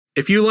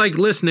If you like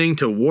listening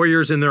to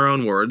Warriors in Their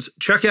Own Words,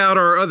 check out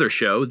our other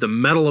show, the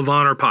Medal of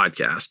Honor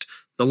podcast.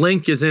 The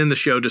link is in the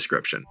show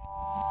description.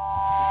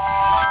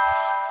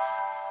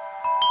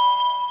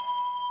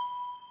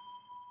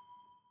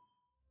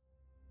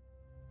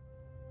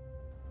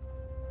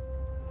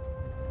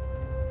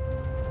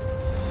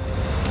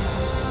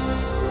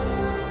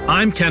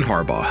 I'm Ken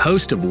Harbaugh,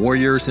 host of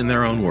Warriors in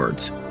Their Own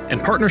Words. In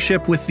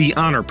partnership with the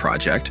Honor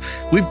Project,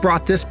 we've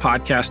brought this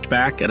podcast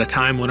back at a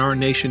time when our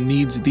nation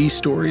needs these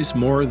stories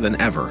more than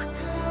ever.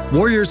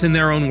 Warriors in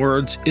Their Own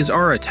Words is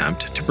our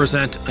attempt to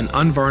present an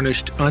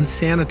unvarnished,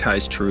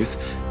 unsanitized truth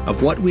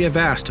of what we have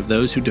asked of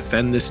those who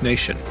defend this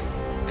nation.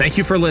 Thank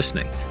you for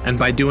listening, and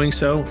by doing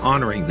so,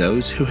 honoring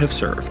those who have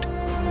served.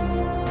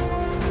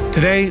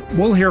 Today,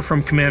 we'll hear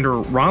from Commander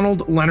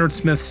Ronald Leonard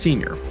Smith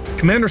Sr.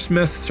 Commander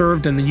Smith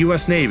served in the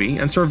U.S. Navy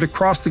and served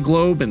across the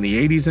globe in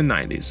the 80s and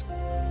 90s.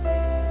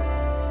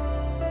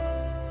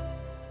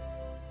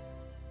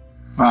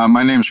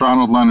 My name's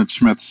Ronald Leonard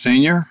Smith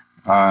Sr.,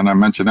 and I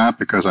mention that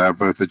because I have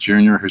both a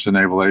junior who's a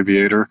naval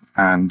aviator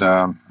and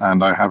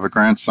I have a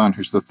grandson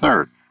who's the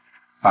third.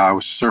 I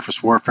was a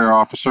surface warfare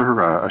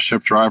officer, a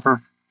ship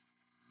driver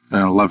in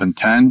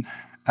 1110,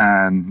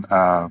 and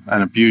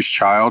an abused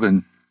child,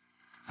 and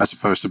as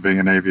opposed to being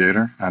an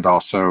aviator, and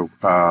also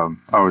I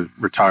was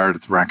retired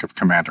at the rank of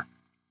commander.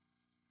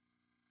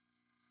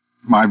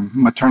 My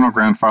maternal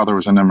grandfather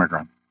was an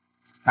immigrant,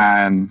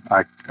 and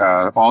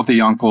all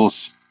the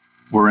uncles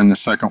were in the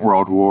Second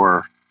World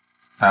War,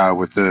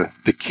 with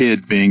the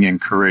kid being in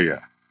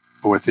Korea.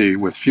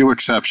 With few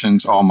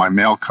exceptions, all my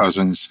male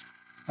cousins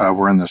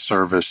were in the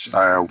service,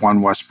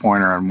 one West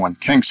Pointer and one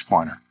Kings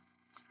Pointer.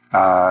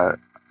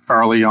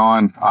 Early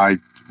on, I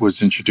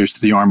was introduced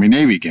to the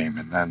Army-Navy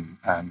game, and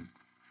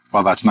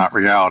while that's not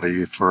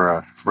reality,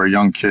 for a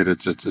young kid,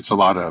 it's a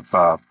lot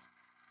of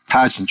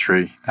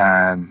pageantry,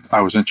 and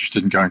I was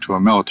interested in going to a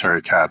military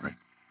academy.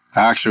 I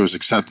actually was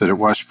accepted at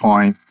West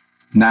Point,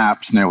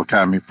 NAPS, Naval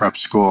Academy Prep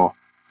School,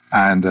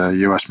 and the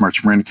U.S.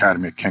 Merchant Marine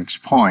Academy at Kings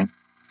Point.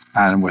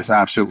 And with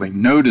absolutely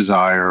no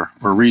desire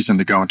or reason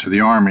to go into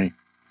the Army,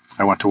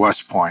 I went to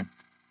West Point,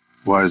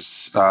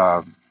 developed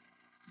a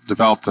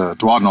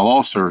duodenal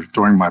ulcer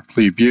during my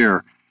plebe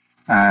year,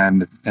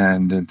 and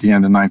at the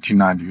end of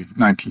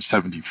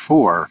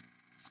 1974,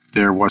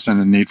 there wasn't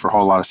a need for a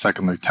whole lot of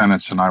second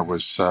lieutenants, and I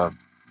was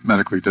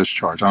medically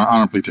discharged,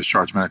 honorably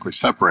discharged, medically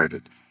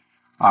separated.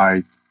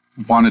 I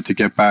wanted to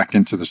get back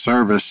into the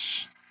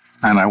service,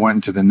 and I went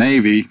into the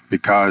Navy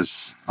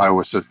because I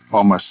was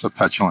almost a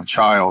petulant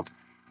child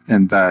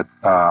in that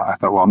I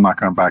thought, well, I'm not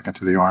going back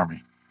into the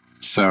Army.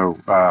 So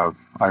I'm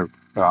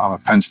a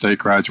Penn State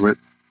graduate,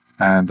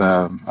 and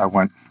I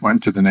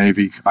went to the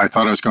Navy. I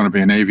thought I was going to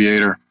be an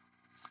aviator,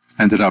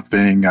 ended up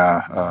being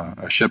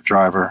a ship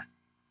driver,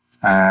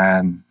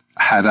 and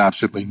had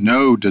absolutely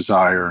no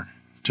desire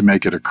to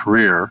make it a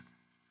career.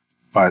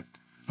 But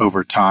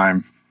over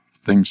time,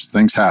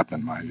 things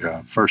happened.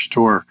 My first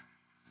tour,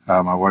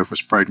 my wife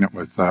was pregnant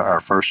with our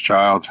first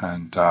child,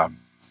 and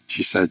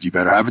she said, "You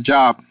better have a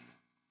job."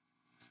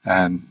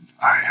 And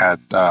I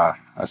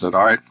said,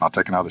 "All right, I'll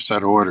take another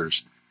set of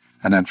orders."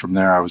 And then from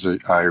there, I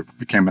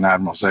became an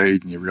admiral's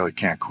aide, and you really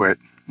can't quit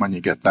when you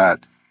get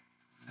that.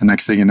 The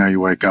next thing you know, you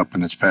wake up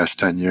and it's past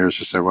 10 years.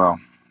 You say, well,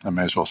 I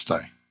may as well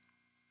stay.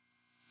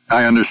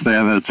 I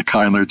understand that it's a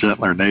kinder,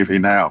 gentler Navy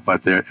now,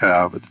 but the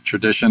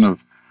tradition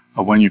of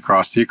when you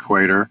cross the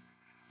equator,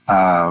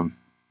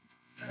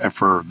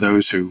 for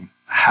those who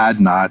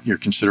had not, you're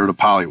considered a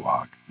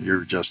pollywog.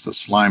 You're just a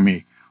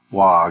slimy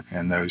wog,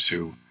 and those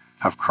who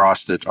have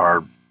crossed it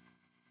are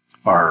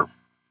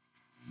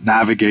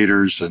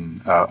navigators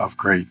and of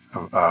great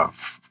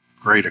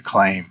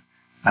acclaim,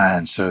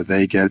 and so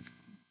they get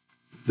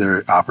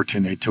their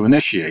opportunity to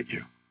initiate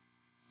you.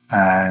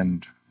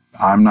 And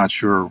I'm not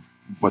sure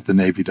what the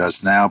Navy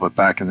does now, but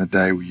back in the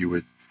day, you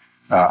would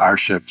our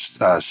ships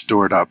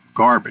stored up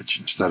garbage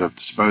instead of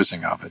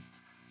disposing of it.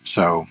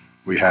 So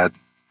we had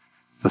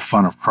the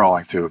fun of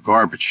crawling through a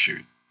garbage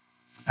chute.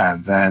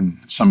 And then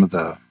some of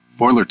the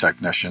boiler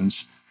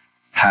technicians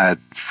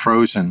had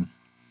frozen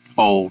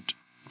old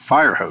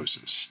fire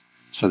hoses.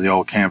 So the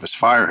old canvas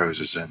fire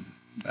hoses in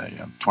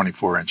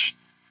 24-inch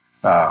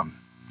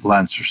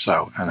lengths or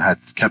so, and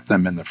had kept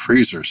them in the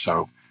freezer.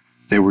 So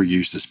they were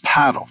used as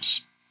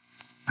paddles.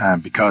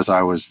 And because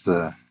I was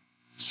the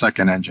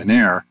second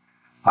engineer,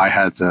 I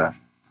had the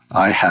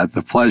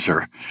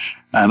pleasure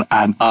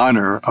and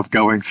honor of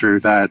going through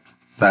that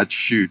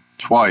chute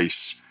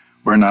twice,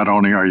 where not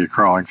only are you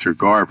crawling through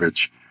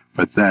garbage,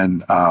 but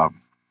then I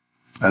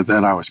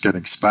was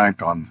getting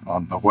spanked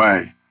on the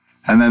way.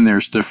 And then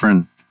there's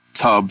different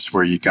tubs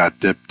where you got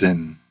dipped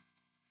in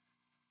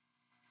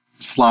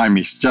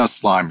slimy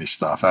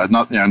stuff.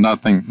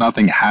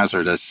 Nothing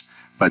hazardous,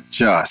 but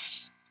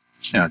just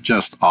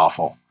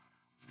awful.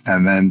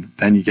 And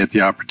then you get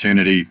the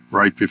opportunity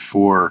right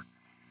before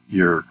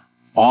you're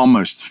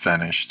almost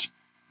finished.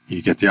 You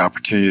get the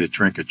opportunity to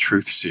drink a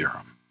truth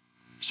serum,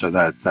 so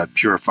that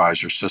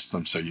purifies your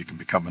system, so you can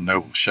become a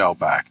noble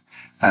shellback.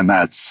 And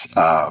that's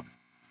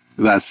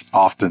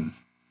often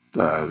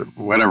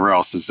whatever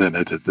else is in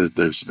it.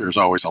 There's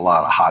always a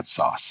lot of hot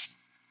sauce.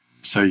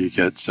 So you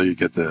get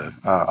the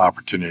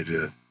opportunity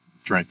to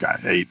drink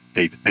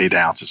 8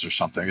 ounces or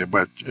something,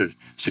 but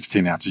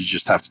 16 ounces. You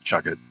just have to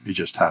chug it. You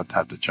just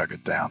have to chug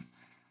it down.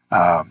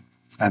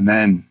 And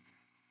then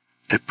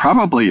it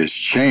probably has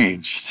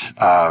changed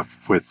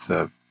with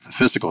the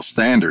physical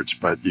standards,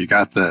 but you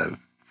got the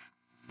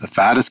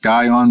fattest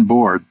guy on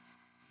board.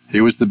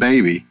 He was the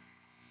baby,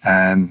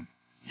 and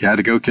you had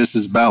to go kiss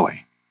his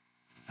belly,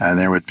 and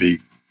there would be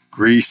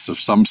grease of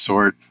some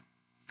sort,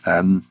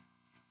 and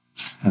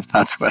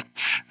that's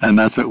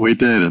what we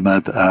did. And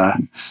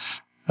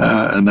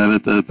and then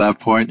at that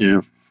point,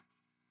 you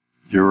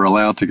were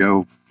allowed to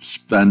go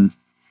spend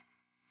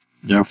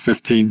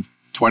 15,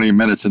 20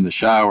 minutes in the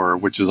shower,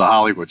 which is a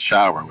Hollywood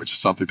shower, which is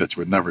something that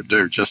you would never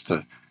do, just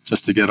to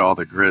get all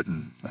the grit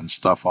and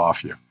stuff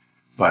off you.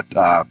 But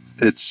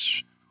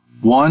it's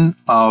one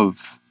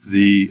of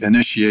the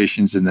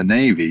initiations in the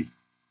Navy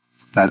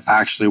that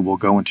actually will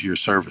go into your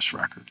service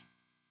record,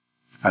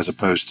 as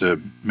opposed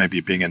to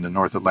maybe being in the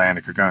North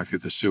Atlantic or going through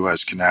the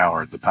Suez Canal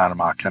or the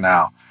Panama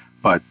Canal.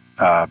 But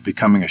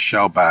becoming a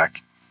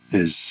shellback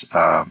is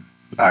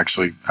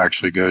actually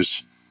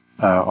goes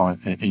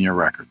in your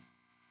record.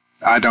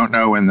 I don't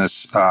know in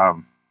this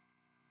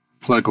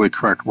politically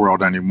correct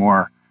world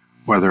anymore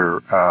whether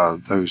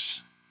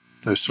those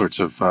sorts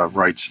of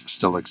rights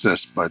still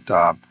exist, but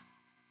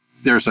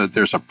there's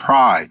a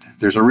pride.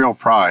 There's a real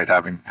pride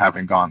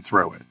having gone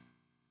through it,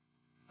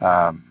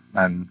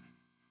 and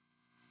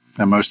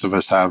most of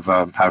us have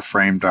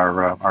framed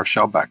our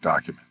shellback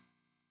document.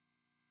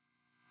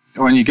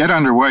 When you get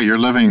underway, you're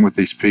living with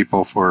these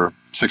people for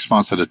 6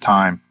 months at a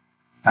time,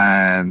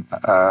 and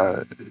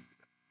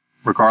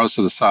regardless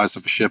of the size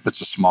of a ship,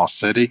 it's a small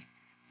city.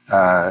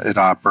 It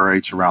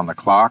operates around the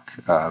clock.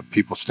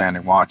 People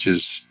standing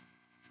watches,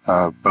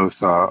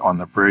 both on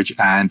the bridge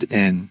and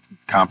in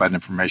Combat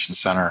Information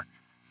Center,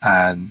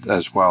 and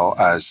as well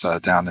as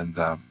down in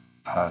the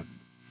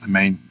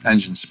main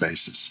engine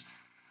spaces.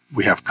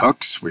 We have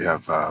cooks, we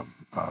have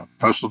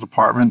postal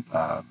department,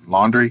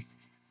 laundry,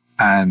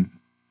 and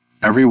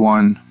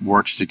everyone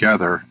works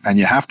together, and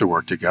you have to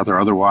work together,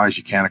 otherwise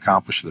you can't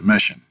accomplish the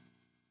mission.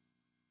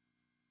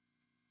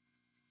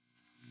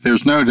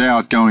 There's no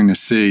doubt going to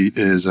sea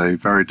is a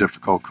very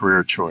difficult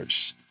career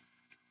choice.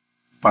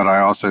 But I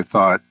also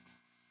thought,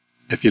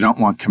 if you don't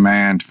want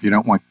command, if you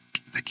don't want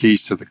the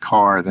keys to the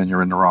car, then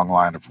you're in the wrong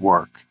line of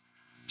work.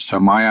 So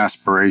my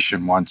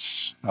aspiration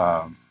once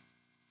I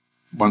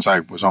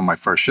was on my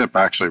first ship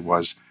actually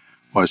was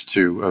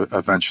to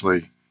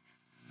eventually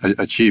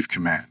achieve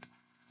command.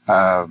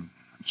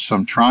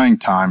 Some trying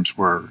times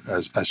were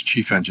as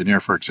chief engineer,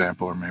 for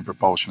example, or main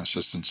propulsion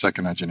assistant,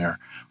 second engineer,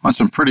 on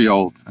some pretty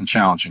old and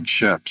challenging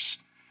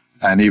ships.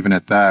 And even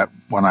at that,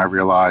 when I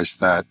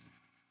realized that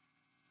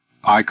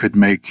I could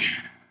make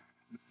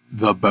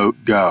the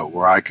boat go,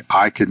 or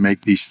I could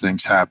make these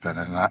things happen,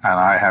 and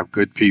I have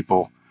good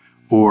people,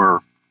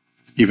 or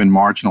even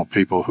marginal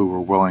people who were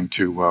willing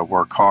to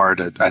work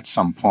hard at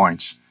some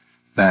points,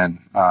 then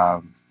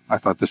I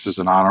thought this is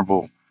an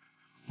honorable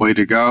way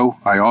to go.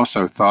 I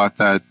also thought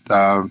that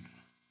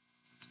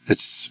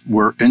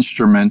we're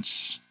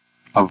instruments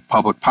of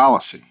public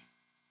policy.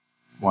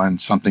 When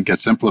something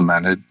gets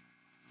implemented,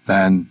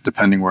 then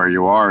depending where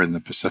you are in the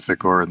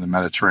Pacific or in the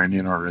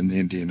Mediterranean or in the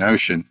Indian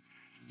Ocean,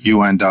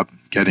 you end up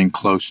getting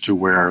close to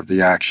where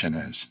the action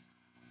is.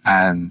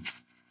 And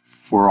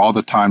for all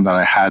the time that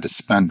I had to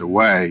spend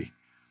away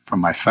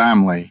from my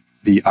family,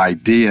 the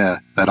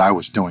idea that I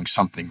was doing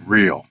something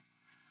real.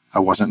 I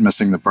wasn't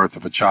missing the birth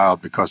of a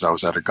child because I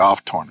was at a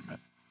golf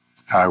tournament.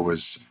 I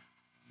was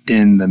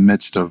in the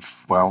midst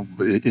of,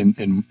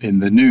 in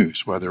the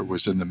news, whether it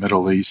was in the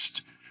Middle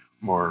East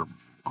or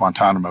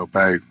Guantanamo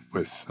Bay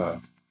with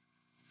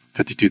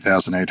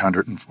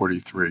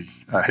 52,843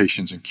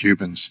 Haitians and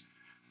Cubans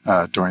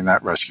during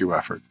that rescue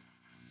effort.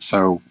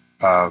 So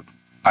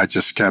I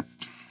just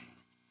kept,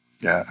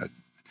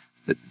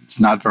 it's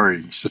not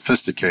very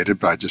sophisticated,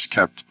 but I just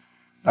kept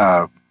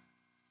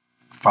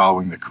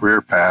following the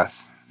career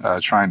path,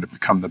 trying to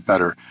become the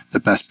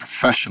best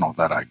professional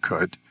that I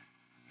could.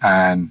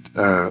 And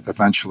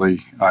eventually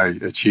I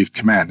achieved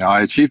command. Now,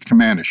 I achieved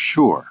command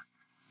ashore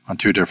on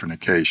 2 different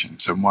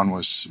occasions. And one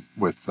was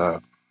with,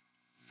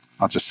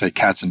 I'll just say,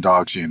 cats and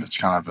dogs units,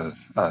 kind of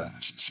a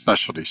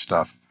specialty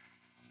stuff.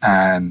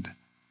 And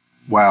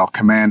while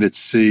command at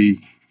sea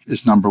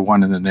is number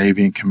 1 in the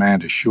Navy and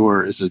command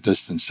ashore is a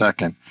distant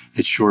second,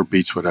 it sure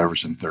beats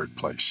whatever's in third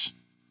place.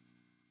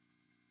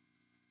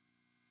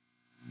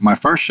 My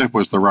first ship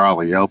was the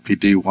Raleigh,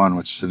 LPD-1,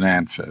 which is an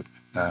amphib.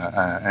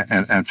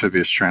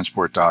 Amphibious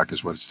Transport Dock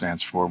is what it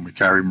stands for, and we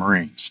carry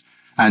Marines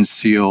and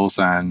SEALs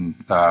and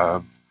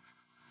the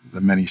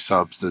mini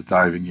subs, the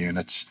diving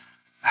units.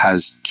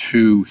 Has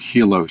 2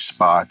 helo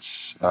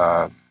spots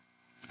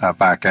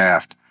back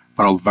aft,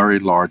 but a very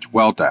large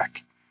well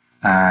deck.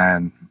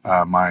 And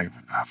my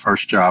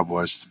first job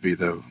was to be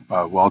the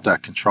well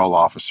deck control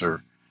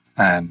officer,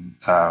 and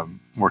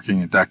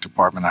working in deck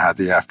department, I had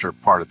the after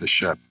part of the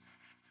ship.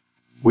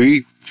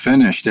 We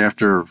finished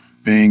after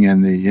being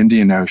in the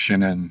Indian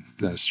Ocean and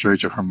the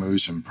Straits of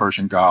Hormuz and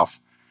Persian Gulf,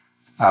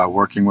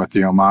 working with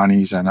the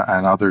Omanis and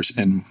others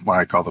in what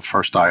I call the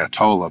first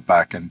Ayatollah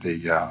back in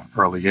the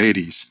early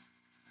 80s.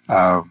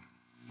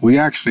 We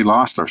actually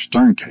lost our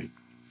stern cape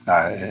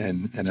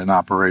in an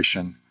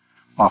operation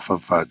off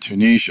of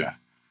Tunisia.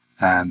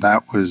 And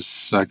that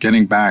was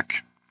getting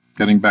back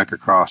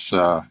across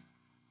the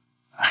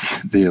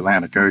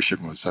Atlantic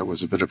Ocean was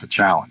a bit of a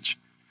challenge.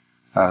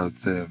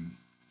 The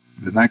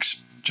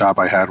next job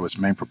I had was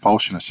main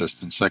propulsion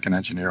assistant, second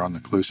engineer on the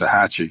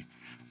Caloosahatchee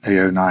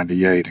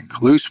AO-98. And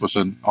Caloos was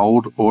an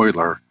old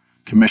oiler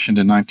commissioned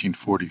in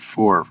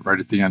 1944, right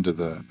at the end of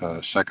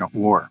the Second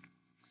War.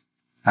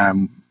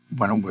 And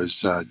when it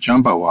was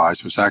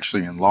jumbo-wise, it was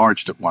actually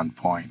enlarged at one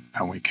point,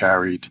 and we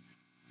carried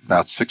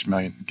about 6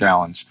 million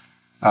gallons,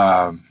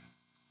 about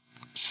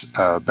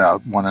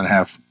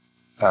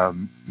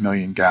 1.5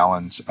 million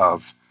gallons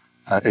of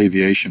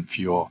aviation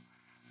fuel,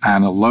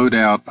 and a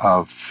loadout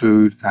of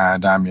food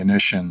and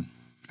ammunition,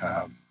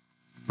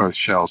 both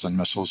shells and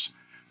missiles,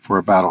 for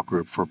a battle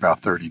group for about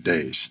 30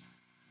 days.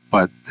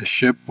 But the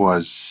ship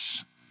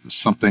was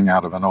something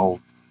out of an old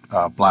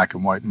black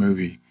and white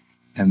movie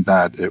in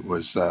that it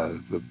was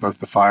both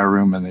the fire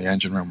room and the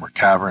engine room were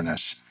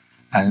cavernous,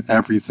 and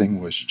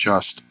everything was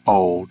just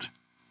old,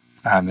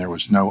 and there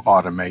was no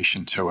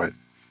automation to it.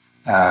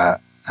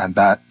 And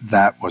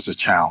that was a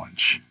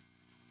challenge.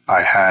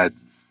 I had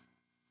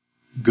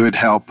good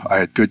help. I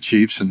had good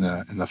chiefs in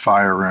the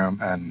fire room,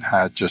 and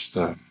had just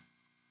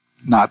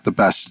not the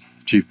best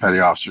chief petty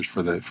officers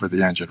for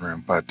the engine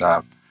room. But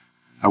I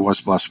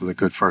was blessed with a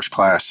good first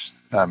class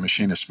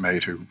machinist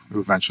mate who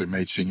eventually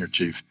made senior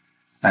chief,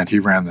 and he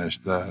ran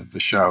the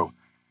show.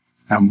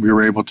 And we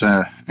were able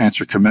to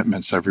answer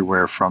commitments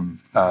everywhere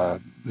from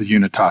the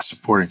UNITAS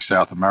supporting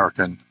South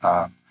American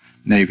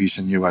navies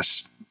and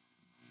U.S.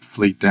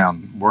 fleet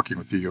down, working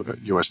with the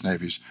U.S.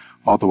 navies,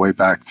 all the way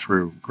back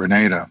through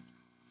Grenada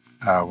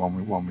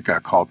when we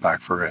got called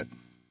back for it.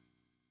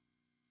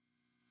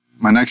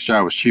 My next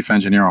job was chief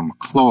engineer on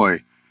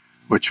McCloy,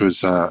 which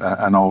was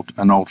an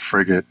old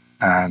frigate,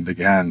 and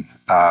again,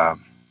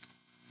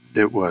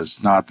 it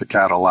was not the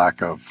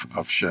Cadillac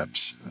of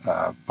ships,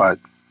 but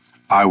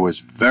I was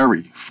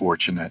very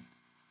fortunate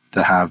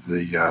to have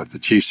the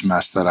chief's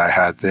mess that I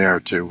had there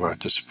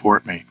to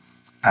support me,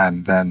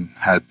 and then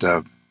had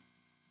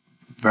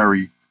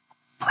very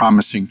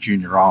promising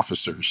junior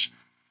officers.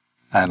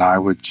 And I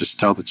would just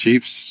tell the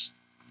chiefs,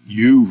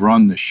 you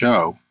run the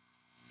show,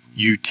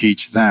 you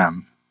teach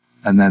them,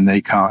 and then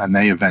they come and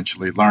they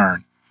eventually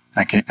learn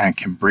and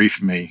can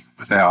brief me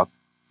without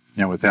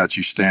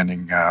you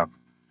standing right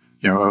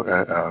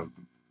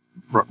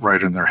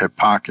in their hip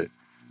pocket.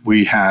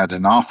 We had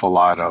an awful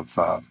lot of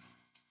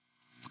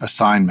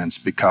assignments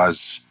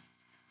because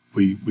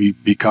we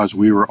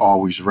were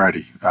always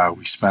ready.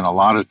 We spent a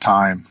lot of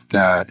time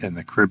in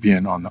the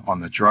Caribbean on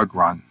the drug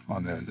run,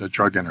 on the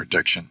drug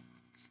interdiction.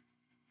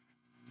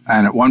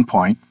 And at one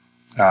point,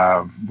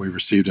 we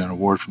received an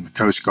award from the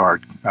Coast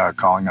Guard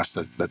calling us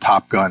the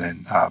top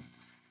gun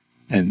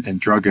in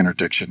drug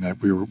interdiction.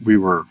 We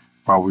were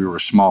while we were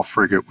a small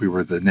frigate, we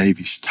were the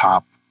Navy's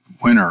top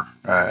winner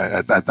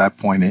at that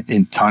point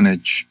in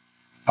tonnage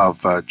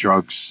of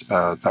drugs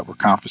that were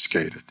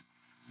confiscated.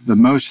 The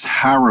most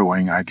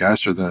harrowing, I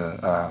guess, or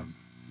the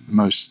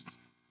most,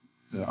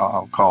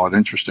 I'll call it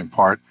interesting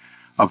part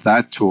of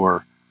that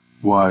tour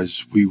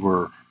was we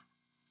were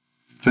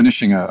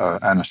finishing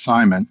an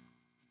assignment.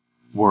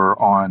 We're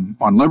on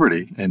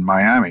Liberty in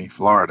Miami,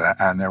 Florida,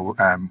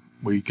 and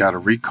we got a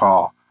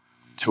recall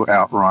to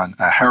outrun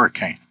a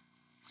hurricane.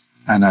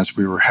 And as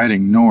we were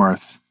heading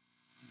north,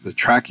 the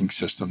tracking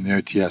system, the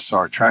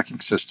OTSR tracking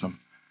system,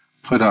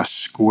 put us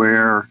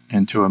square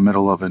into the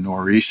middle of a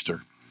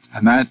nor'easter.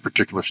 And that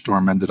particular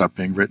storm ended up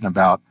being written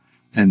about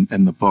in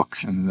the book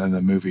and then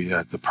the movie,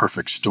 The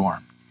Perfect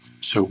Storm.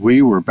 So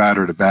we were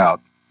battered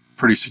about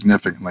pretty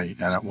significantly.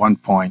 And at one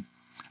point,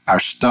 our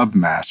stub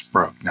mast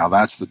broke. Now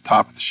that's the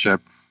top of the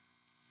ship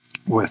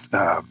with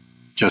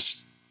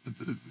just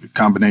a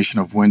combination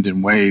of wind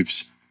and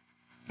waves.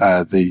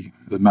 The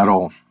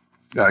metal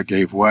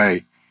gave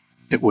way.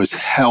 It was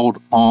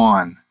held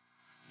on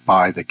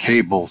by the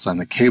cables and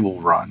the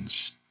cable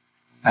runs.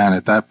 And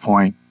at that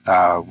point,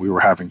 we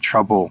were having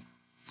trouble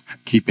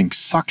keeping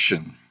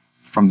suction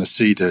from the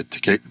sea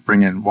to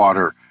bring in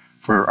water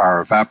for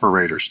our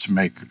evaporators to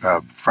make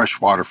fresh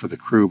water for the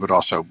crew, but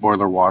also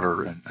boiler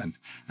water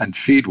and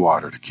feed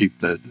water to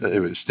keep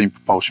it was a steam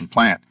propulsion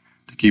plant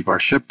to keep our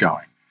ship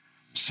going.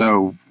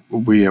 So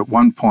we at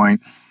one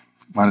point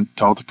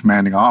told the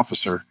commanding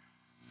officer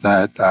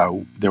that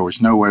there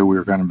was no way we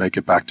were going to make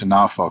it back to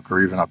Norfolk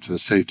or even up to the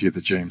safety of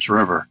the James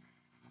River.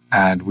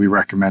 And we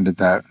recommended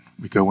that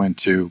we go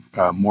into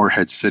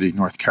Morehead City,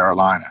 North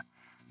Carolina.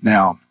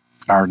 Now,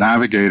 our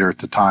navigator at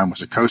the time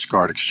was a Coast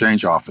Guard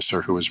exchange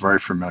officer who was very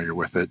familiar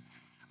with it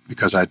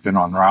because I'd been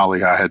on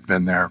Raleigh. I had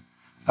been there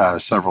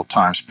several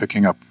times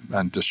picking up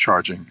and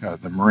discharging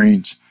the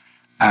Marines.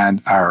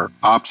 And our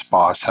ops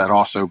boss had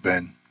also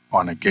been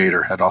on a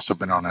Gator, had also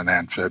been on an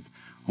amphib,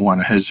 one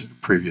of his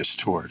previous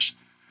tours.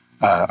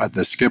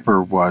 The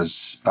skipper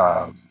was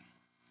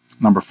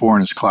number 4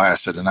 in his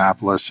class at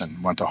Annapolis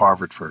and went to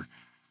Harvard for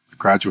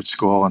graduate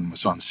school and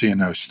was on the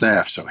CNO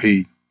staff. So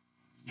he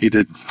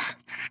didn't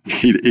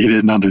he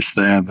didn't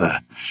understand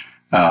the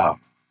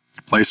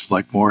places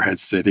like Morehead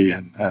City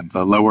and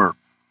the lower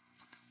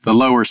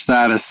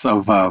status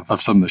of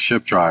some of the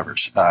ship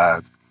drivers.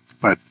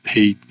 But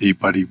he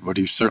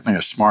was certainly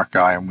a smart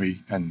guy,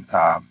 and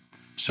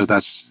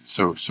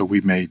so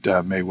we made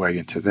way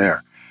into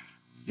there.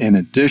 In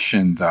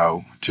addition,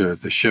 though, to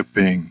the ship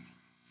being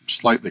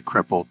slightly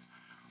crippled,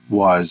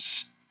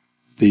 was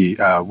the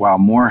while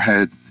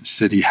Morehead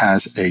City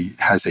has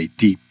a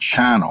deep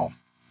channel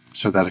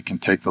so that it can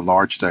take the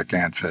large deck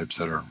amphibs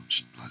that are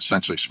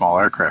essentially small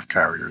aircraft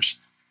carriers,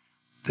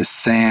 the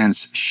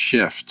sands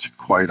shift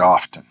quite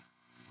often.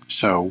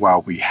 So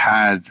while we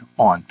had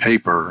on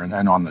paper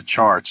and on the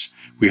charts,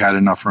 we had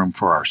enough room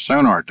for our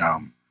sonar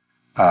dome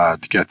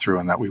to get through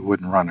and that we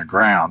wouldn't run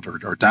aground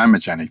or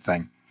damage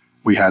anything,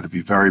 we had to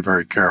be very,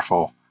 very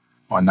careful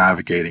on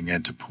navigating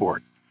into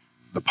port.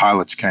 The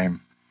pilots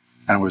came,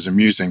 and it was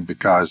amusing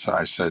because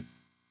I said,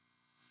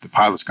 the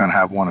pilot's going to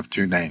have one of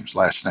two names,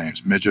 last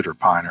names, Midget or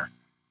Piner.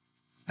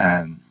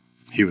 And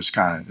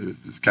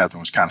the captain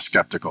was kind of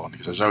skeptical. And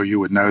he says, "Oh, you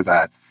would know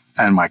that."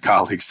 And my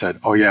colleague said,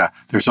 "Oh, yeah,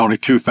 there's only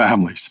 2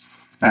 families.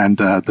 And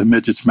the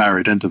Midget's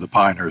married into the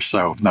Piners.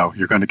 So, no,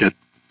 you're going to get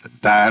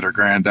dad or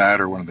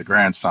granddad or one of the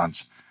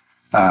grandsons."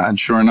 And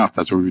sure enough,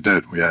 that's what we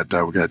did. We had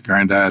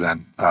granddad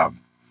and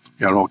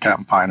we got old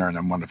Captain Piner and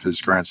then one of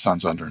his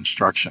grandsons under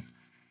instruction.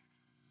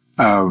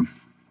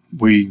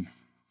 We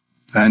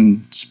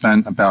then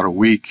spent about a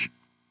week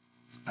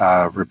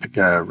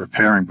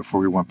repairing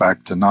before we went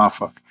back to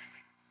Norfolk.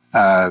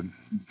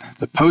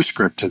 The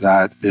postscript to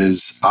that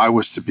is I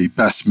was to be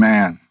best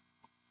man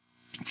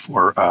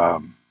for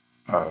a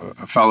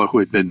fellow who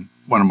had been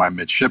one of my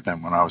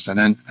midshipmen when I was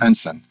an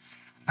ensign.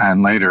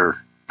 And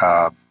later,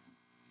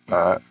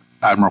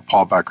 Admiral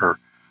Paul Becker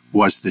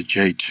was the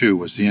J2,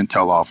 was the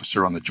intel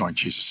officer on the Joint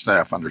Chiefs of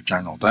Staff under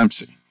General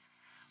Dempsey.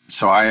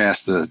 So I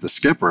asked the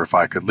skipper if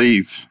I could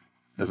leave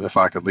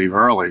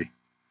early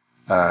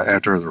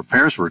after the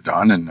repairs were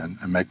done and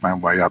make my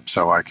way up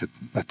so I could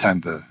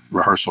attend the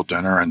rehearsal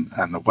dinner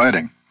and the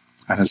wedding.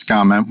 And his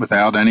comment,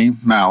 without any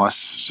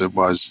malice, it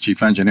was,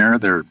 "Chief Engineer,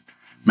 there are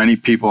many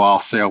people I'll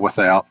sail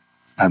without,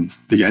 and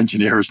the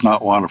engineer is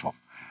not one of them."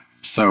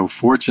 So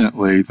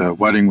fortunately, the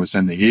wedding was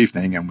in the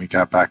evening, and we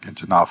got back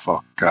into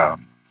Norfolk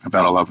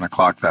about 11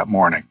 o'clock that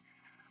morning.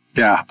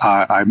 Yeah,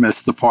 I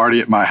missed the party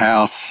at my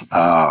house.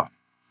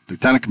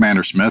 Lieutenant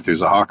Commander Smith,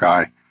 who's a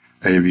Hawkeye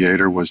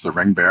aviator, was the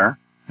ring bearer.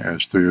 I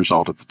was 3 years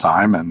old at the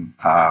time, and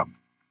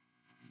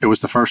it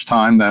was the first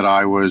time that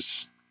I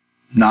was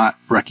not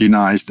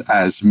recognized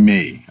as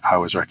me. I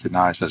was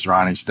recognized as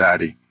Ronnie's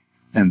daddy,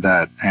 in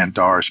that Aunt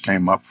Doris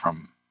came up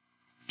from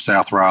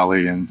South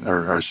Raleigh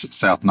or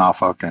South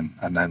Norfolk, and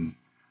then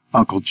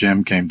Uncle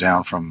Jim came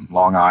down from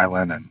Long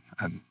Island,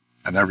 and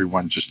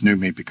everyone just knew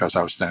me because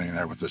I was standing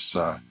there with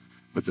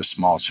this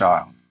small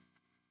child.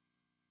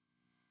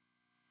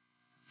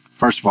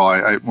 First of all,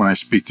 when I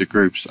speak to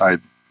groups, I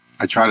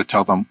try to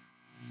tell them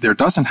there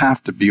doesn't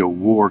have to be a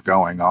war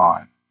going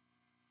on.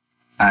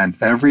 And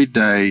every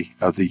day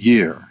of the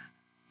year,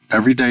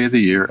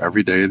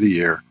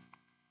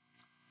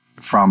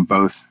 from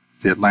both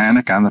the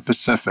Atlantic and the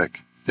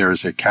Pacific, there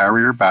is a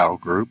carrier battle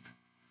group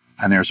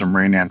and there's a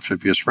Marine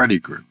amphibious ready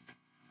group.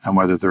 And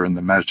whether they're in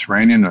the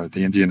Mediterranean or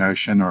the Indian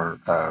Ocean or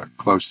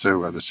close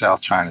to the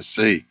South China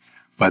Sea,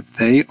 but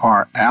they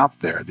are out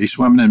there. These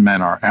women and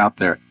men are out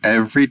there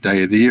every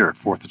day of the year.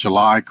 4th of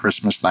July,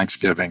 Christmas,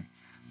 Thanksgiving.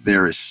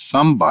 There is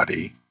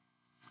somebody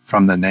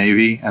from the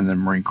Navy and the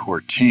Marine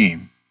Corps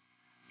team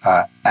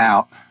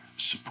out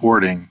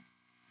supporting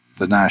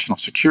the national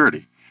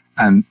security.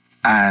 And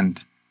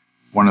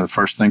one of the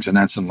first things an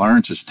ensign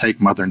learns is take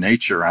Mother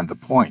Nature and the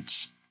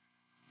points,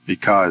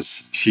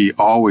 because she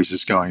always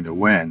is going to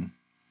win.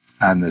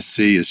 And the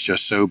sea is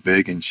just so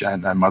big, and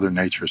Mother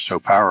Nature is so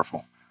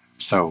powerful.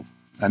 So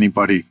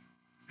anybody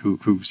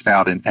who's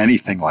out in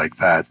anything like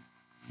that,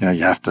 you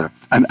have to,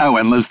 and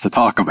lives to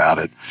talk about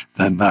it,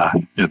 then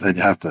you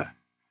have to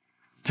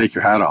take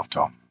your hat off to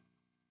them.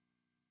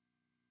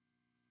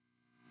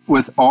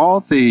 With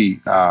all the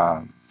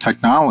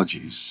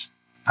technologies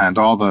and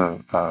all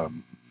the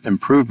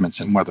improvements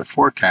in weather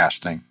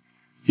forecasting,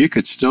 you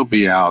could still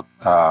be out,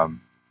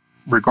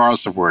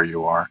 regardless of where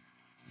you are,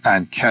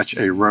 and catch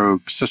a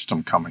rogue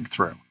system coming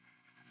through.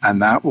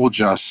 And that will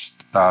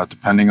just,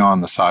 depending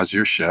on the size of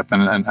your ship,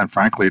 and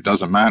frankly, it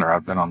doesn't matter.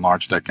 I've been on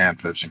large deck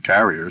amphibs and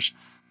carriers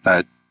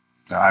that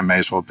I may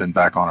as well have been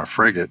back on a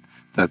frigate,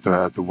 that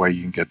the way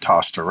you can get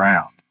tossed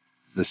around.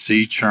 The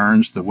sea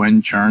churns, the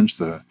wind churns,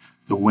 the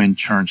wind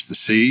churns the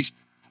seas.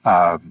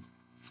 And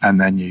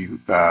then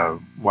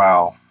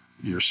while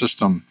your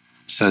system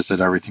says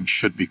that everything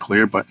should be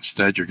clear, but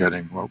instead you're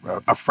getting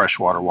a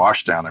freshwater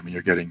washdown. I mean,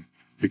 you're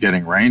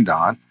getting rained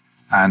on,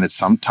 and it's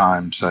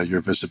sometimes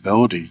your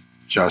visibility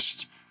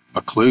just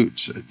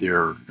occludes.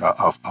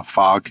 A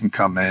fog can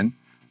come in,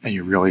 and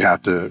you really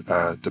have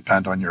to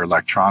depend on your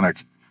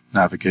electronic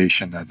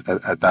navigation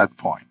at that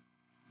point.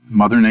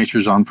 Mother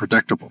Nature's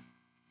unpredictable.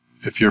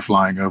 If you're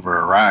flying over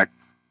Iraq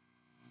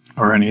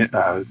or any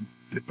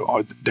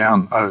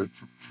down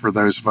for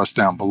those of us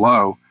down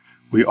below,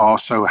 we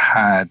also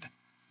had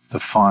the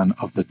fun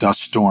of the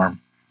dust storm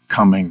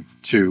coming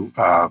to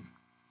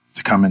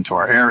come into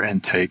our air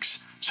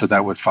intakes, so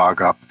that would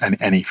fog up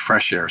any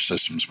fresh air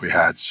systems we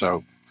had.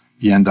 So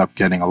you end up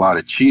getting a lot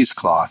of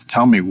cheesecloth.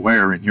 Tell me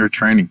where in your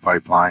training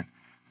pipeline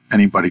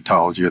anybody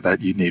told you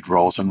that you need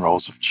rolls and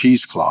rolls of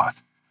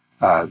cheesecloth,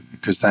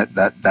 because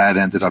that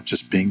ended up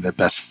just being the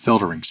best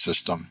filtering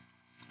system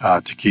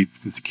to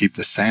keep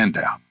the sand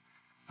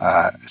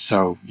out.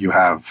 So you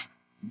have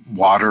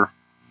water,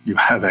 you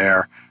have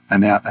air,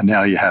 and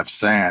now you have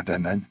sand,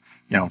 and then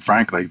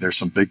frankly there's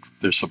some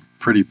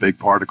pretty big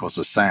particles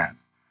of sand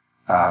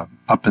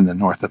up in the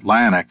North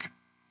Atlantic,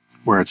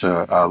 where it's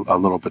a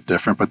little bit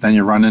different. But then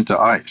you run into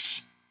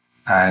ice,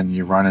 and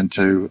you run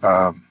into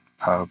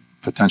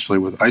potentially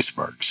with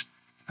icebergs,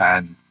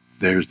 and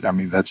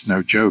that's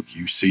no joke.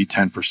 You see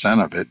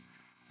 10% of it,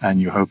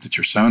 and you hope that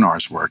your sonar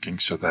is working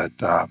so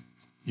that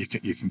you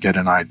can get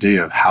an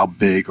idea of how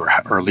big, or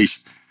at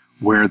least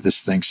where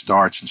this thing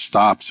starts and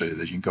stops, so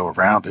that you can go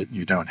around it and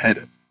you don't hit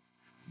it.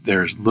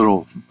 There's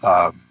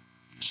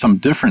some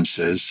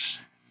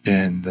differences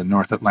in the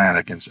North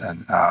Atlantic and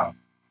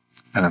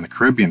in the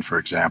Caribbean, for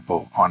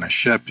example. On a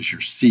ship is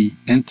your sea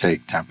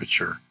intake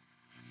temperature.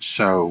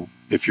 So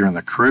if you're in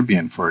the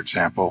Caribbean, for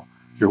example,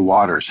 your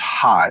water's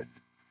hot,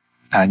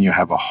 and you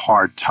have a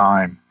hard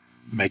time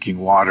making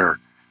water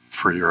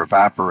for your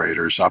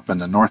evaporators. Up in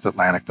the North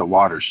Atlantic, the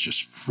water's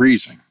just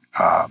freezing.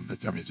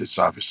 It's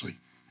obviously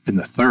in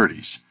the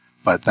 30s,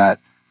 but that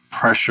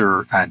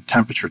pressure and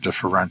temperature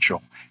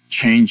differential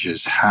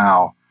changes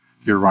how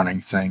you're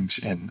running things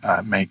in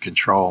main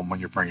control, and when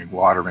you're bringing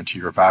water into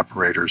your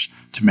evaporators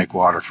to make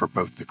water for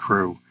both the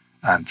crew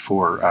and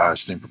for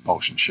steam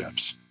propulsion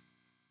ships.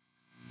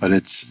 But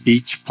it's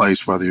each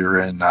place, whether you're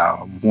in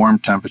warm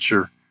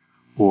temperature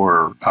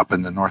or up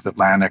in the North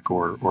Atlantic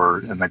or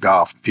in the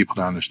Gulf. People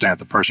don't understand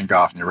the Persian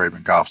Gulf and the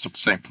Arabian Gulf is the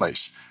same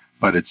place,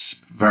 but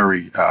it's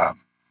very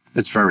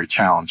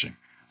challenging.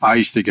 I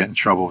used to get in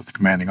trouble with the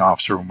commanding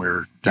officer when we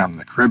were down in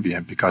the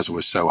Caribbean because it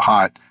was so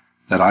hot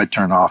that I'd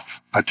turn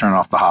off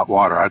the hot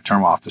water. I'd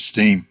turn off the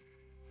steam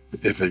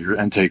if your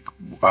intake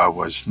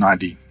was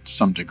 90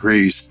 some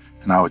degrees,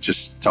 and I would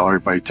just tell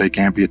everybody take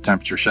ambient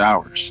temperature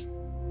showers.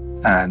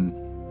 And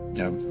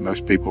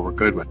most people were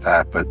good with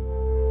that. But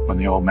when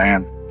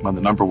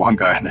the number one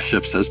guy in the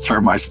ship says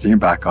turn my steam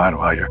back on,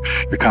 well, you're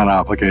kind of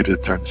obligated to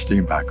turn the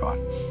steam back on.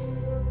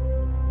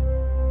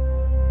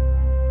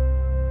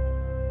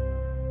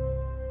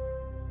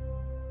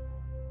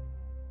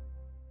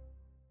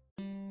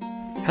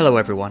 Hello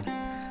everyone,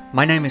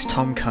 my name is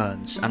Tom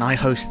Kearns and I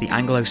host the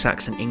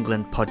Anglo-Saxon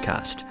England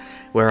podcast,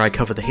 where I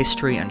cover the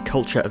history and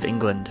culture of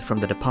England from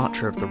the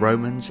departure of the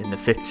Romans in the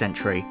 5th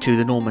century to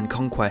the Norman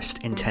conquest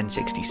in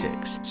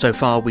 1066. So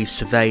far we've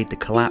surveyed the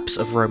collapse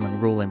of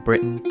Roman rule in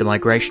Britain, the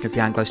migration of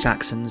the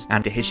Anglo-Saxons,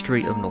 and the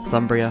history of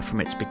Northumbria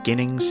from its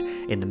beginnings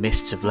in the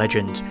mists of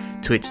legend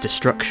to its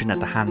destruction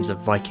at the hands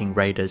of Viking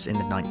raiders in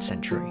the 9th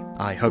century.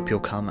 I hope you'll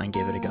come and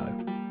give it a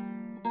go.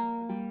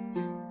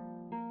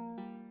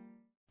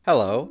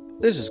 Hello,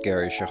 this is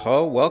Gary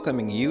Chachot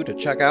welcoming you to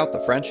check out the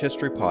French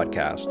History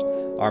Podcast.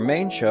 Our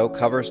main show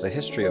covers the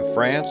history of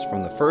France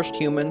from the first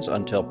humans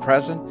until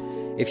present.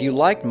 If you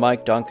liked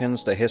Mike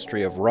Duncan's The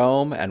History of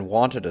Rome and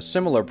wanted a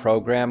similar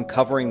program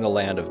covering the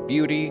land of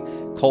beauty,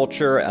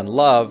 culture, and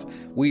love,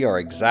 we are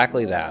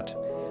exactly that.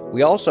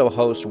 We also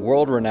host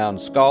world-renowned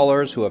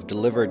scholars who have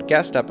delivered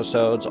guest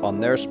episodes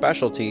on their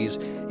specialties,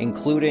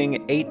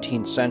 including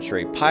 18th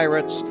century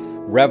pirates,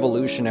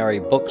 revolutionary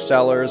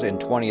booksellers in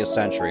 20th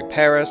century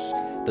Paris,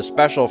 the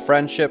special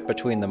friendship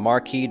between the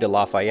Marquis de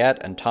Lafayette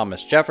and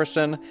Thomas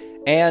Jefferson,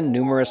 and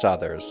numerous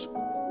others.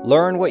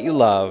 Learn what you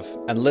love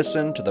and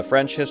listen to the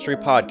French History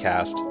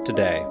Podcast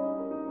today.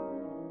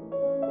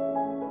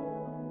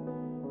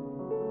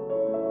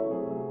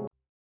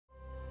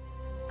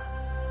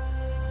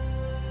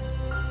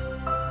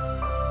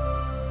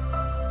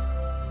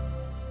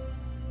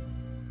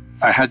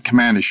 I had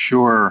command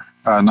ashore,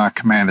 not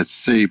command at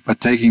sea, but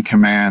taking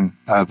command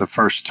the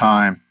first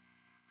time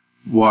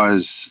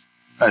was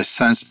a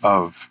sense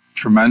of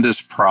tremendous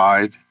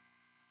pride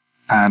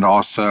and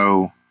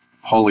also,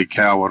 holy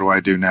cow, what do I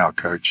do now,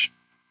 Coach?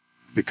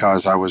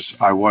 Because I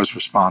was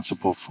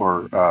responsible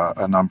for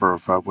a number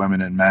of women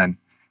and men,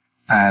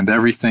 and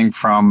everything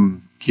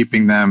from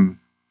keeping them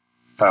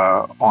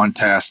on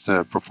task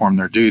to perform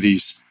their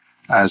duties,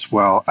 as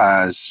well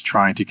as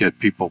trying to get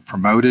people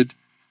promoted,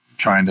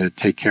 trying to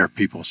take care of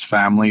people's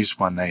families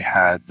when they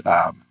had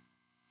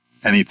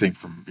anything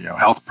from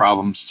health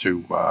problems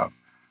to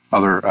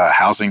other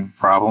housing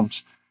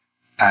problems.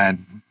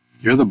 And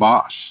you're the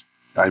boss.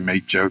 I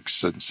made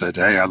jokes and said,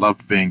 hey, I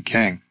loved being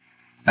king.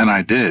 And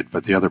I did.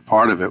 But the other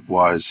part of it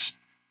was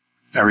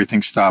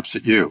everything stops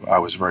at you. I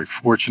was very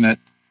fortunate.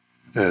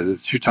 The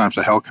 2 times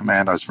I held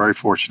command, I was very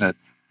fortunate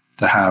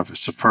to have a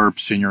superb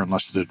senior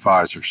enlisted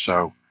advisor.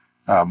 So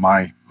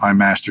my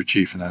master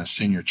chief and then a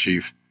senior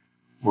chief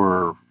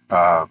were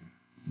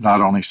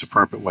not only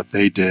superb at what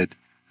they did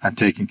and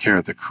taking care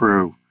of the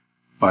crew,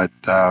 but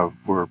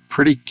were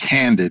pretty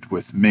candid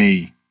with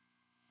me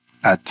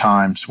at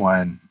times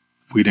when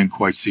we didn't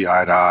quite see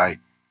eye to eye.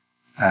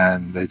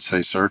 And they'd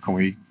say, "Sir, can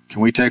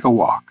we take a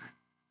walk?"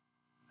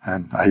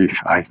 And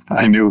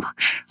I knew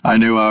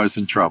I was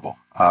in trouble.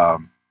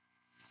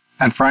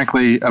 And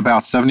frankly,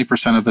 about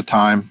 70% of the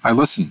time, I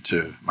listened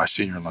to my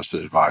senior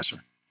enlisted advisor.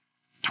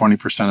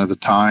 20% of the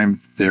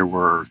time, there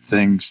were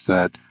things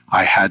that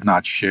I had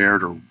not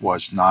shared or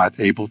was not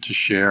able to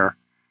share.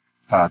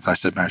 That I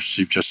said,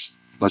 "Master Chief,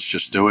 let's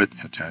just do it."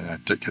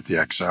 To get the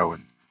XO,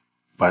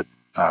 but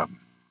I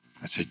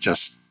said,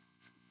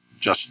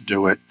 just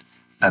do it,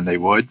 and they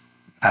would.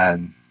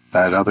 And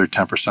that other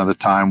 10% of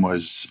the time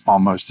was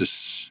almost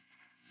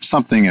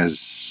something as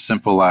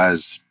simple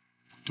as,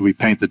 do we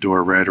paint the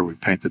door red or we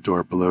paint the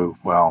door blue?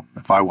 Well,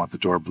 if I want the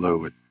door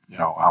blue,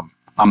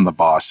 I'm the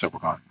boss, so we're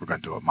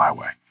going to do it my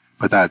way.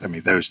 But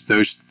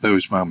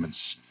those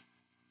moments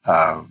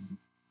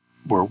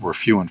were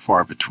few and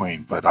far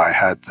between. But I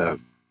had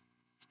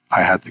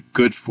the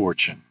good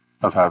fortune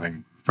of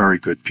having very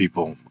good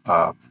people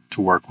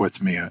to work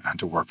with me and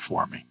to work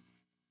for me.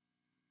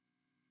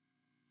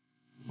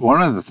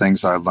 One of the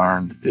things I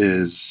learned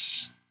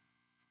is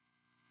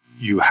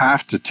you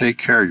have to take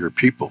care of your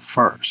people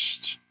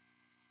first.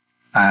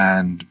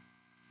 And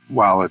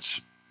while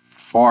it's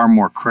far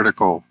more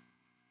critical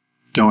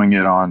doing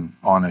it on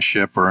a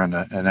ship or in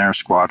an air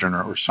squadron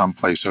or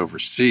someplace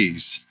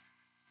overseas,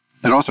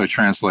 it also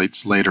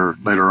translates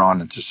later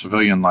on into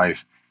civilian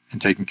life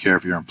and taking care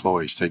of your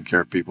employees, taking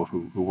care of people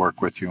who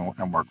work with you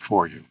and work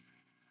for you.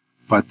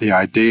 But the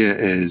idea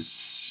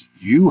is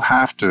you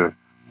have to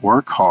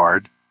work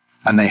hard,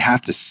 and they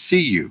have to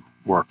see you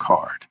work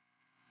hard.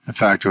 In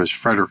fact, it was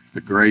Frederick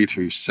the Great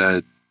who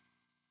said,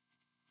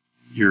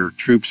 "Your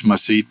troops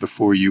must eat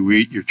before you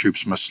eat. Your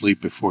troops must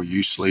sleep before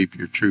you sleep.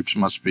 Your troops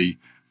must be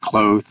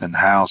clothed and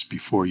housed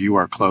before you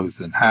are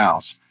clothed and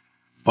housed.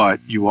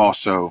 But you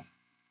also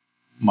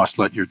must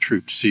let your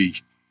troops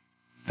see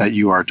that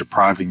you are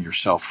depriving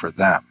yourself for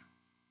them."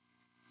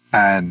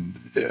 And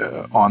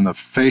on the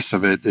face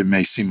of it, it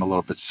may seem a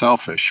little bit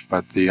selfish,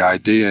 but the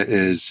idea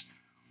is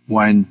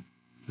when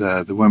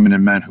the women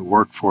and men who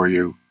work for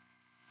you,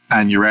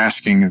 and you're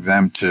asking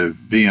them to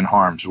be in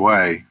harm's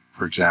way,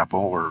 for example,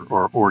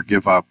 or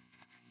give up,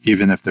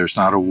 even if there's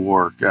not a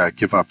war,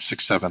 give up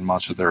 6-7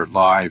 months of their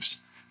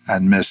lives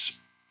and miss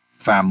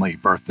family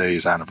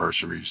birthdays,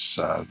 anniversaries,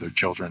 their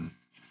children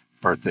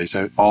birthdays,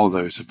 all of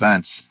those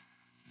events,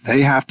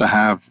 they have to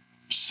have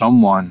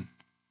someone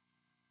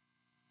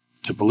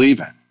to believe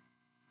in.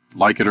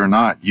 Like it or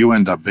not, you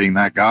end up being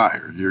that guy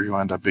or you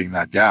end up being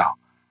that gal.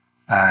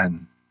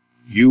 And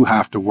you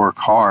have to work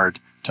hard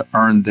to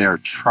earn their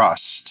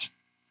trust.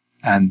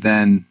 And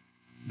then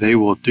they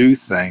will do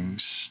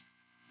things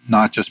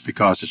not just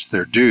because it's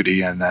their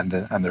duty and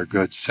they're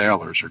good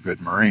sailors or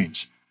good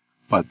Marines,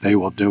 but they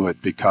will do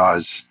it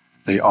because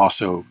they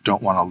also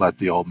don't want to let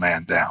the old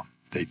man down.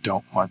 They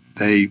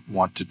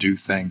want to do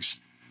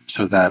things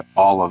so that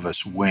all of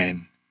us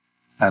win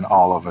and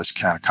all of us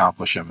can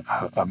accomplish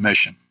a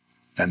mission.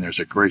 And there's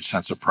a great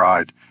sense of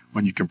pride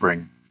when you can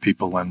bring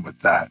people in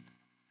with that.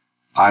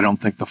 I don't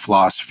think the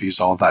philosophy is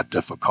all that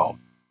difficult.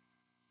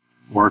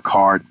 Work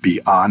hard,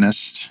 be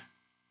honest.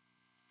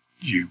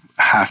 You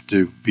have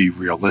to be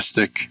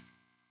realistic.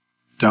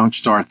 Don't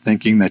start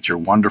thinking that you're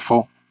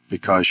wonderful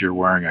because you're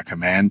wearing a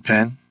command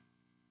pin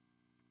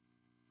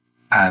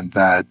and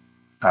that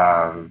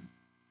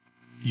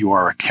you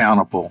are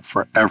accountable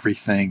for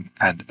everything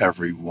and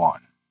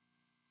everyone.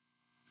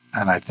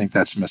 And I think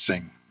that's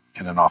missing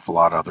in an awful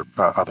lot of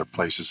other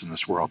places in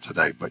this world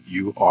today, but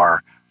you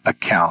are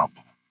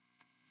accountable.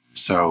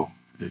 So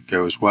it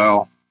goes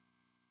well,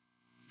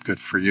 good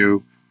for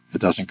you.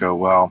 It doesn't go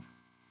well,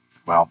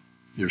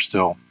 you're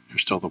still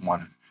the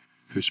one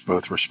who's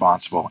both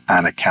responsible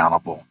and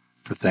accountable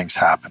for things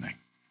happening.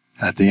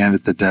 And at the end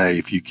of the day,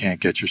 if you can't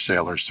get your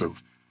sailors to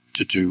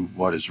do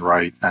what is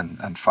right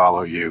and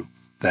follow you,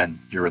 then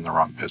you're in the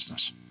wrong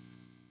business.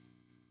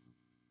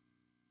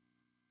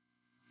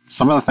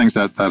 Some of the things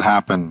that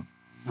happen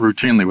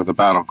routinely with a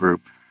battle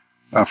group,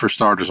 for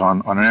starters,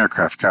 on an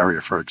aircraft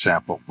carrier, for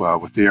example,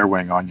 with the air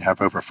wing on, you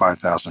have over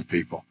 5,000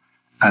 people.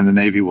 And the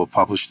Navy will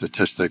publish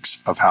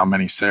statistics of how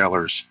many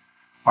sailors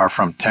are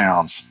from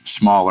towns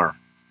smaller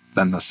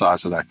than the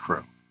size of that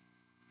crew.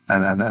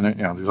 And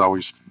there's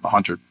always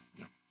 100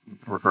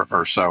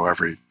 or so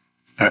every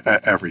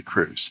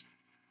cruise.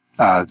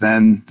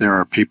 Then there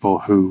are people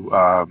who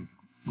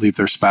leave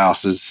their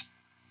spouses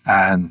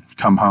and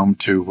come home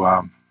to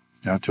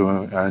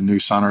a new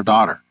son or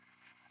daughter.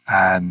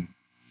 And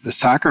the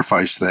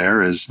sacrifice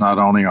there is not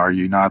only are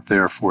you not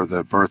there for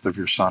the birth of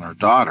your son or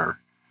daughter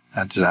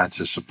and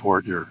to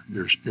support your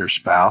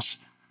spouse,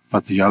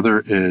 but the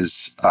other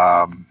is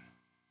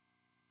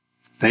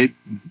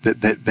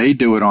they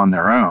do it on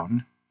their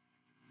own.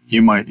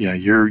 you might,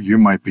 you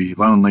might be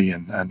lonely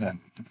and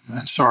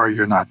sorry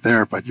you're not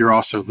there, but you're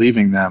also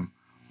leaving them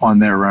on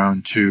their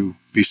own to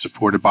be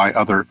supported by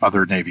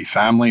other Navy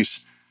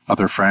families,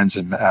 other friends,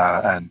 and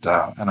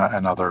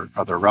other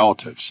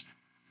relatives.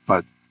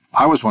 But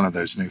I was one of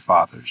those new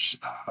fathers.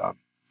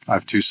 I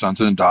have 2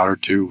 sons and a daughter,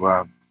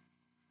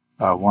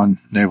 one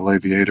naval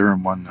aviator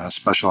and one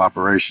special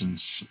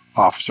operations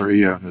officer,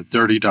 the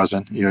Dirty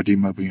Dozen, EOD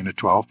Mobile Unit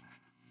 12,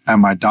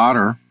 and my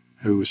daughter,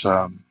 who's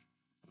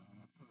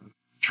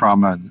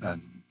trauma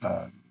and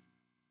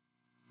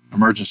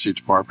emergency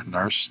department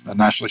nurse,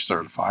 nationally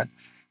certified,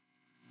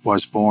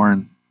 was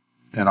born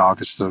in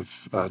August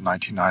of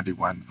 1990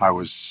 when I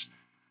was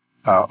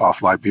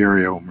off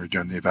Liberia when we were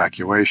doing the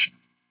evacuation.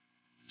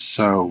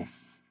 So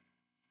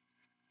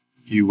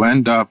you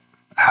end up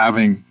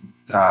having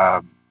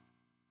a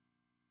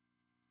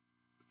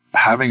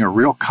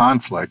real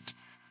conflict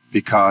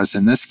because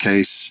in this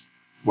case,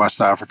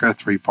 West Africa,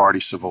 3-party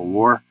civil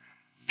war,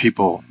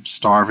 people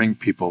starving,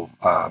 people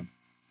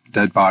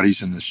dead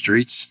bodies in the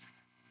streets,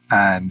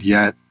 and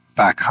yet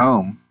back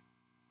home,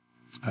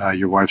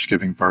 your wife's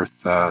giving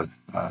birth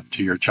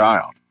to your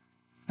child.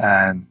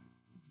 And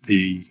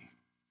the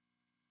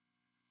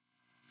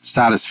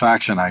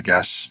satisfaction, I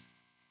guess,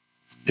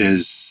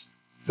 is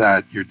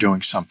that you're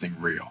doing something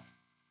real.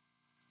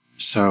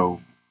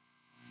 So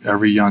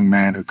every young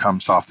man who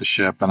comes off the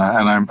ship, and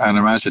I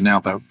imagine now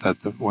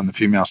that when the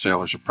female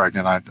sailors are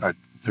pregnant,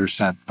 they're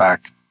sent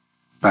back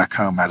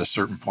home at a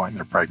certain point in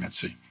their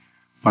pregnancy.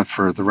 But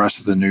for the rest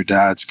of the new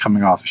dads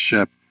coming off the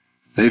ship,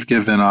 they've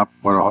given up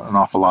what an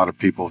awful lot of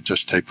people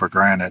just take for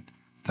granted,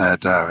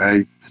 that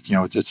hey,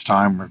 it's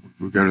time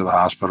we go to the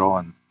hospital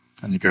and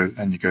you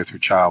go through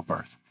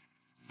childbirth.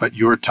 But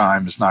your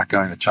time is not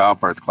going to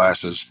childbirth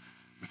classes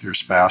with your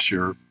spouse.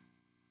 You're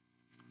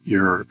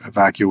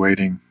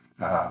evacuating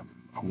a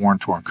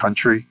war-torn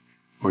country,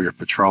 or you're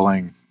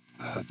patrolling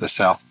the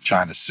South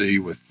China Sea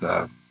with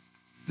the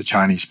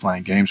Chinese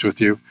playing games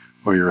with you,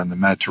 or you're in the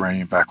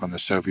Mediterranean back when the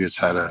Soviets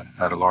had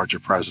a larger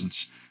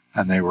presence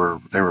and they were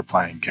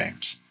playing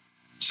games.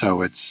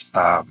 So it's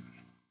a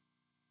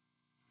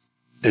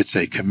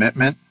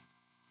commitment.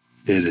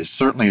 It is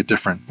certainly a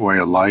different way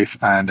of life,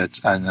 and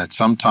that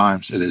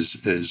sometimes it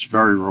is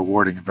very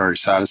rewarding and very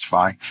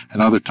satisfying,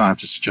 and other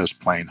times it's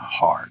just plain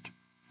hard.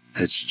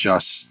 It's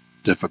just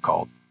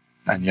difficult,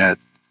 and yet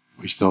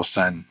we still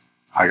send,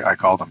 I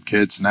call them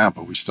kids now,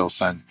 but we still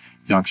send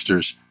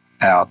youngsters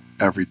out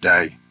every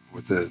day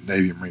with the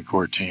Navy and Marine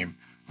Corps team,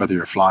 whether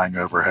you're flying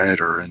overhead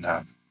or in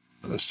a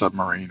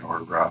submarine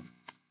or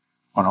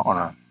on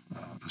a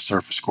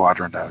surface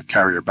squadron, a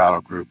carrier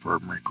battle group, or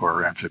Marine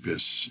Corps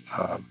amphibious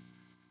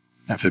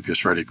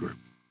ready group.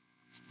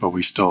 But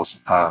we still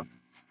are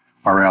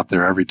out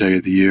there every day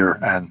of the year,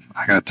 and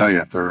I got to tell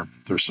you,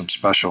 there's some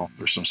special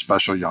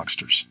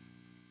youngsters.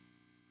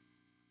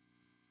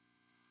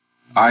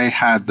 I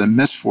had the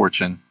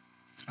misfortune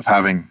of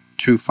having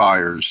 2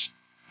 fires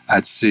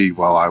at sea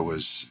while I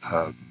was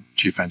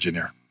chief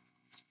engineer,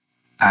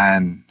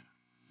 and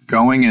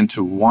going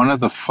into one of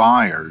the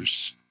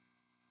fires,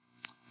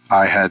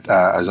 I had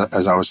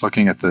as I was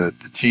looking at the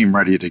team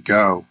ready to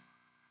go,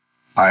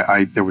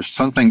 there was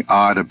something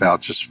odd about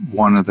just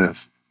one of the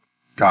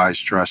guys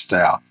dressed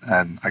out,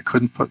 and I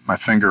couldn't put my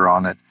finger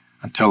on it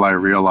until I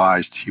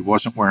realized he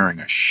wasn't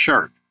wearing a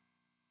shirt.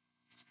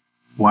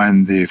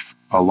 When the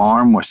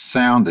alarm was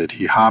sounded,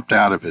 he hopped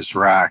out of his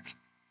rack,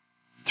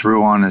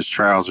 threw on his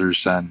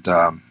trousers and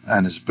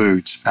his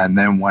boots, and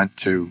then went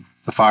to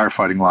the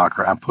firefighting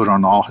locker and put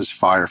on all his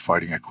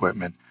firefighting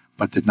equipment,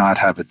 but did not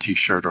have a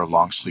T-shirt or a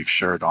long-sleeve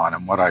shirt on.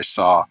 And what I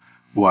saw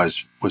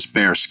was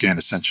bare skin,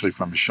 essentially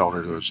from his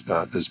shoulder to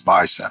his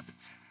bicep.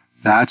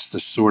 That's the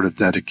sort of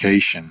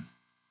dedication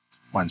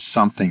when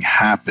something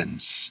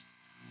happens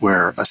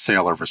where a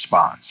sailor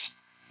responds.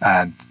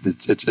 And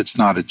it's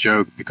not a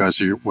joke, because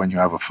when you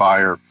have a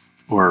fire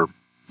or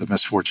the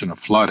misfortune of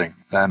flooding,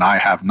 and I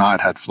have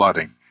not had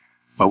flooding,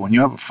 but when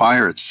you have a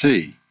fire at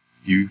sea,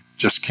 you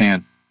just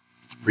can't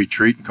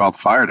retreat and call the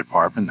fire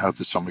department and hope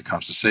that somebody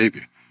comes to save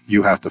you.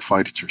 You have to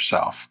fight it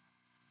yourself.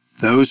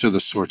 Those are the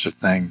sorts of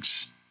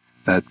things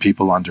that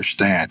people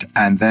understand.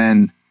 And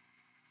then,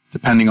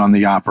 depending on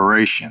the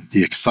operation,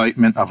 the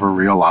excitement of a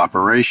real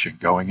operation,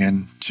 going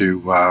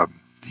into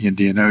the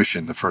Indian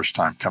Ocean the first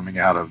time, coming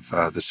out of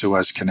the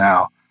Suez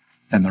Canal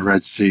and the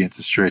Red Sea into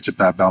the Straits of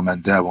Bab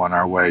el-Mandeb on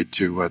our way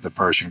to the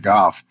Persian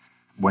Gulf.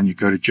 When you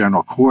go to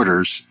general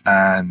quarters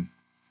and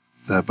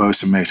the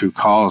bosun mate who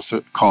calls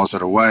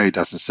it away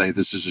doesn't say,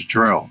 this is a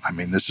drill. I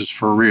mean, this is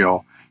for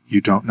real.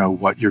 You don't know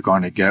what you're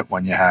going to get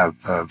when you have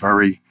a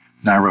very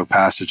narrow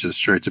passage of the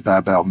Straits of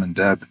Bab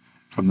el-Mandeb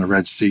from the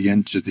Red Sea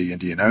into the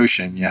Indian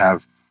Ocean. You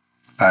have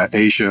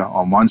Asia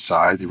on one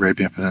side, the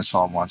Arabian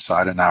Peninsula on one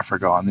side, and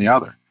Africa on the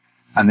other.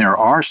 And there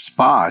are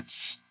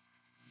spots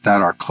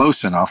that are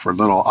close enough, or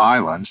little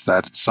islands,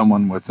 that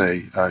someone with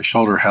a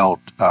shoulder-held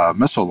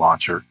missile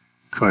launcher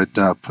could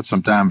put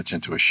some damage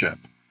into a ship.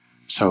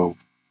 So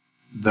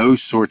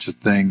those sorts of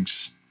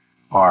things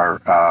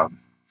are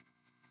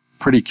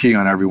pretty key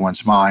on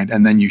everyone's mind.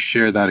 And then you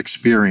share that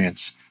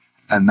experience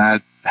and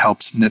that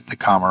helps knit the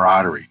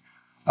camaraderie.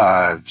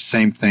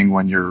 Same thing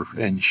when you're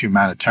in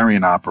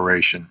humanitarian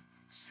operation,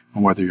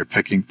 and whether you're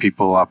picking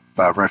people up,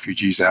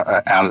 refugees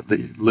out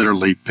of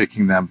literally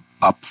picking them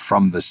up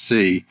from the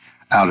sea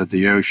out of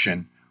the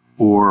ocean,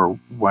 or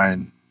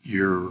when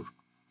you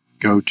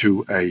go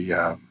to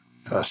a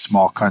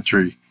small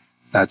country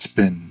that's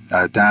been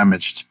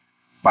damaged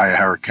by a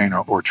hurricane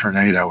or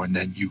tornado, and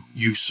then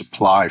you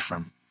supply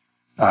from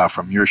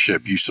your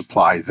ship, you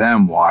supply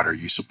them water,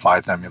 you supply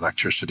them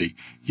electricity,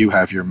 you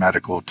have your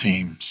medical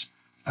teams,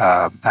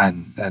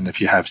 and if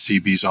you have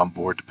CBs on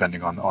board,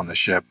 depending on the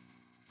ship,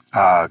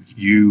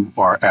 you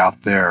are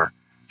out there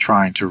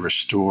trying to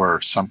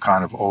restore some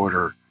kind of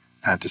order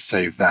and to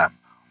save them.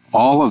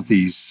 All of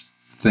these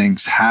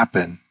things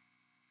happen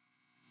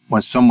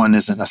when someone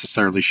isn't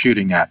necessarily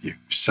shooting at you.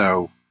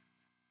 So,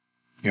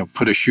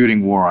 put a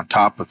shooting war on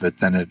top of it,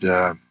 then it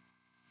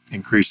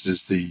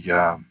increases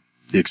the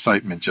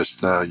excitement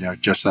just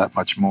that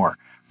much more.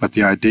 But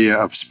the idea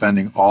of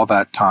spending all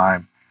that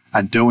time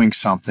and doing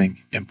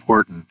something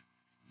important,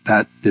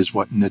 that is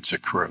what knits a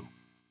crew.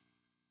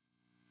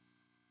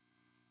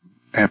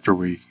 After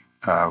we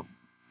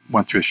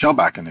went through the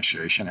shellback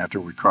initiation, after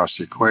we crossed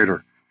the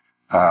equator,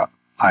 I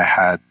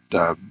had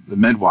the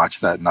mid-watch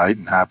that night,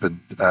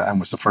 and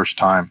was the first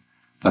time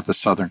that the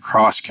Southern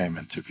Cross came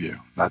into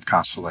view, that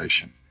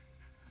constellation.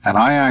 And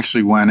I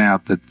actually went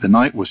out, the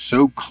night was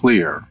so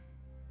clear,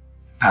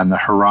 and the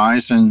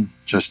horizon,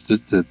 just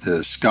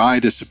the sky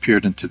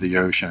disappeared into the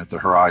ocean at the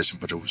horizon,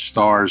 but it was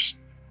stars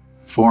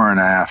fore and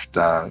aft,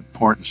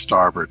 port and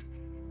starboard.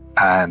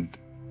 And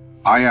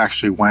I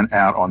actually went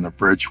out on the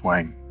bridge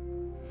wing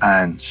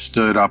and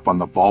stood up on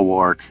the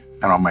bulwark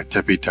and on my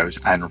tippy toes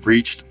and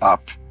reached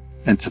up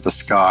into the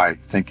sky,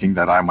 thinking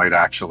that I might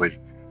actually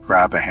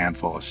grab a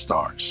handful of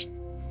stars.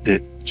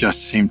 It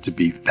just seemed to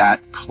be that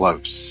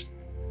close,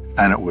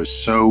 and it was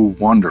so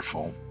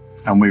wonderful.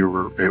 And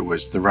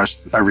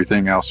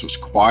everything else was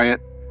quiet.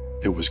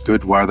 It was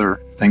good weather.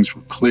 Things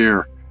were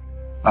clear.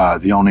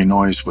 The only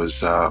noise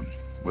was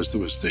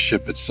the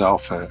ship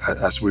itself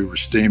as we were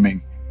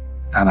steaming.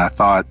 And I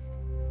thought,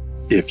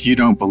 if you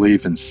don't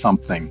believe in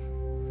something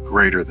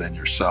greater than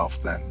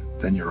yourself,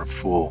 then you're a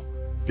fool,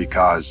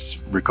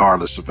 because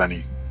regardless of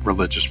any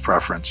religious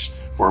preference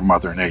or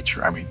Mother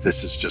Nature,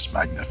 this is just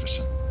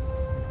magnificent.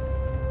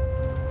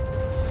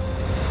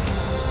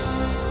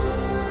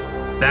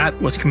 That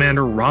was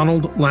Commander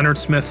Ronald Leonard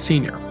Smith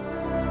Sr.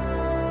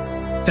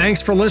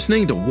 Thanks for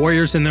listening to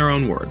Warriors in Their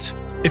Own Words.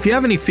 If you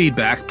have any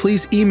feedback,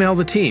 please email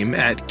the team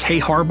at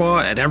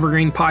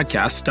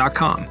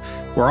kharbaugh@evergreenpodcasts.com.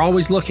 We're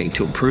always looking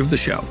to improve the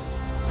show.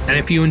 And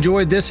if you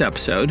enjoyed this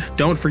episode,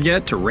 don't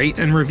forget to rate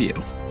and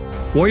review.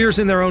 Warriors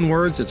in Their Own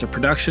Words is a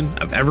production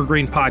of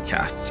Evergreen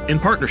Podcasts in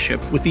partnership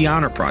with the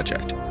Honor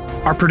Project.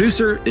 Our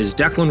producer is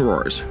Declan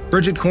Roars.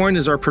 Bridget Coyne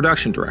is our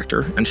production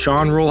director, and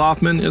Sean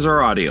Rule-Hoffman is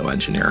our audio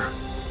engineer.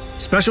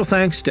 Special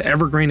thanks to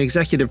Evergreen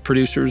executive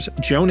producers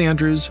Joan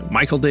Andrews,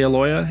 Michael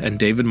DeAloia, and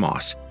David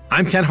Moss.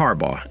 I'm Ken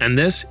Harbaugh, and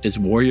this is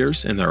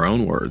Warriors in Their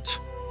Own Words.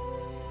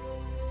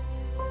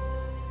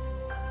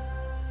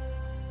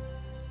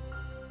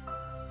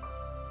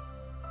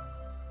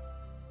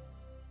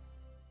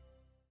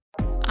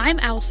 I'm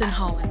Allison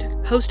Holland,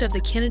 host of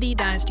the Kennedy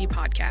Dynasty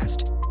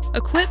podcast.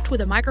 Equipped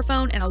with a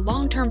microphone and a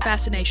long-term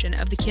fascination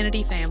of the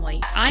Kennedy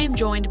family, I am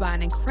joined by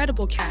an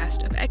incredible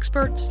cast of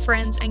experts,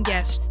 friends, and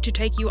guests to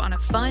take you on a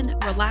fun,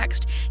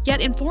 relaxed,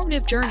 yet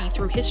informative journey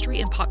through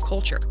history and pop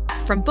culture.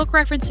 From book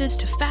references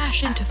to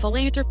fashion to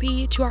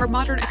philanthropy to our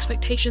modern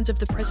expectations of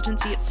the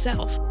presidency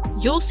itself,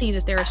 you'll see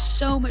that there is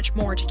so much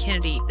more to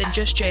Kennedy than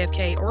just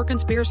JFK or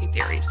conspiracy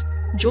theories.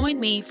 Join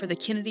me for the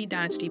Kennedy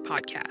Dynasty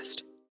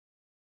podcast.